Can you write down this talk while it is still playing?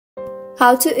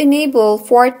How to enable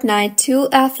Fortnite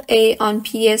 2FA on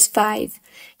PS5.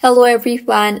 Hello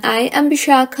everyone, I am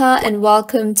Bishaka and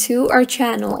welcome to our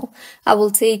channel. I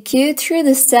will take you through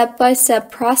the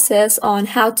step-by-step process on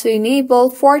how to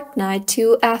enable Fortnite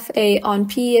 2FA on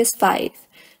PS5.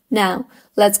 Now,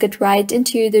 let's get right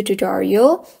into the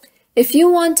tutorial. If you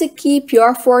want to keep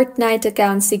your Fortnite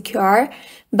account secure,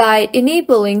 by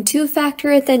enabling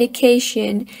two-factor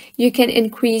authentication, you can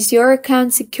increase your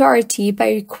account security by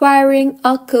requiring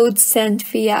a code sent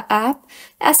via app,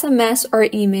 SMS, or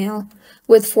email.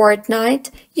 With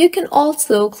Fortnite, you can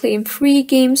also claim free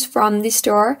games from the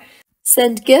store,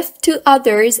 send gifts to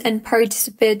others, and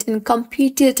participate in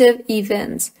competitive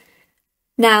events.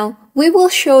 Now, we will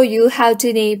show you how to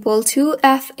enable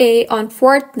 2FA on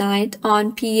Fortnite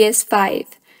on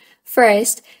PS5.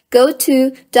 First, go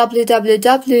to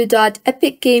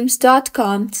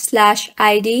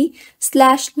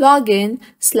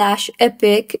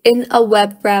www.epicgames.com/id/login/epic in a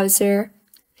web browser.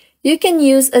 You can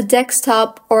use a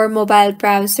desktop or mobile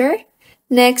browser.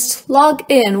 Next, log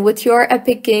in with your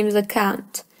Epic Games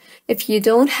account. If you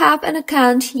don't have an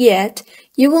account yet,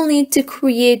 you will need to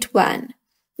create one.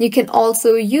 You can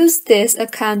also use this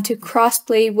account to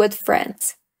cross-play with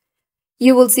friends.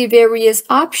 You will see various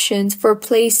options for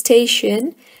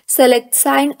PlayStation. Select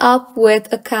Sign Up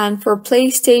with Account for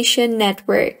PlayStation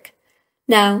Network.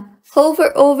 Now,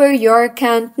 hover over your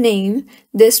account name.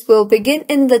 This will begin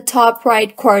in the top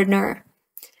right corner.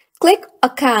 Click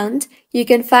Account. You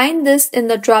can find this in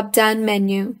the drop-down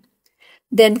menu.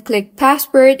 Then click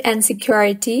Password and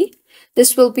Security.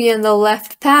 This will be in the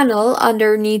left panel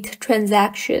underneath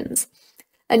Transactions.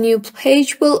 A new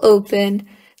page will open.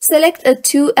 Select a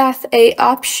 2FA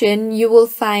option. You will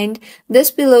find this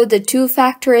below the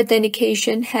two-factor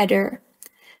authentication header.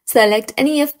 Select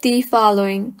any of the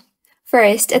following.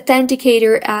 First,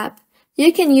 Authenticator app.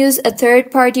 You can use a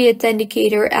third-party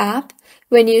authenticator app.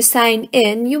 When you sign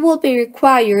in, you will be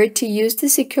required to use the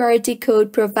security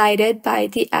code provided by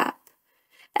the app.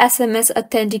 SMS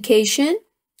authentication.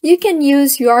 You can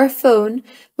use your phone.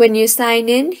 When you sign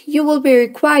in, you will be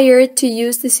required to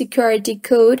use the security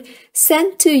code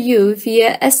sent to you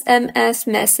via SMS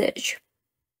message.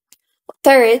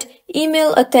 Third,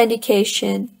 email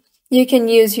authentication. You can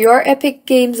use your Epic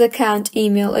Games account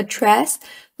email address.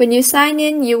 When you sign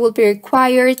in, you will be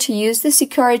required to use the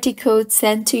security code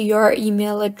sent to your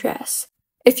email address.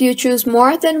 If you choose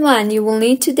more than one, you will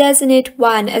need to designate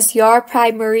one as your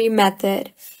primary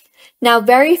method. Now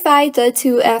verify the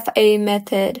 2FA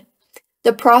method.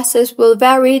 The process will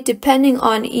vary depending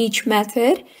on each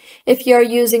method. If you're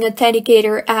using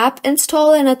Authenticator app,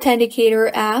 install an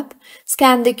Authenticator app,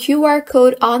 scan the QR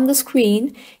code on the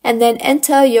screen, and then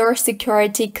enter your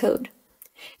security code.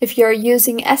 If you're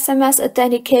using SMS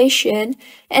authentication,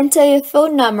 enter your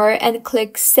phone number and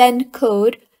click Send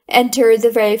Code. Enter the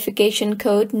verification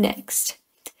code next.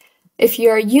 If you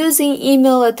are using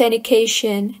email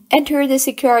authentication, enter the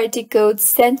security code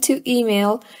sent to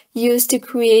email used to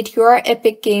create your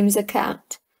Epic Games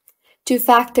account.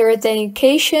 Two-factor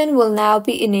authentication will now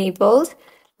be enabled.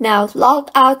 Now log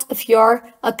out of your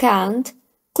account.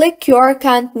 Click your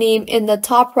account name in the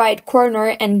top right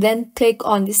corner and then click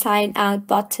on the Sign Out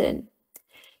button.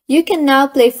 You can now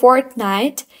play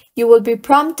Fortnite. You will be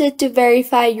prompted to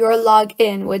verify your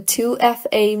login with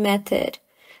 2FA method.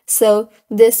 So,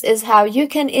 this is how you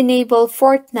can enable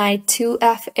Fortnite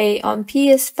 2FA on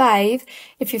PS5.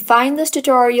 If you find this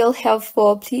tutorial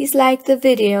helpful, please like the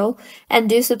video and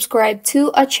do subscribe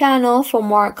to our channel for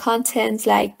more content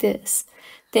like this.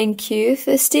 Thank you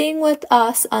for staying with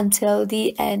us until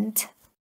the end.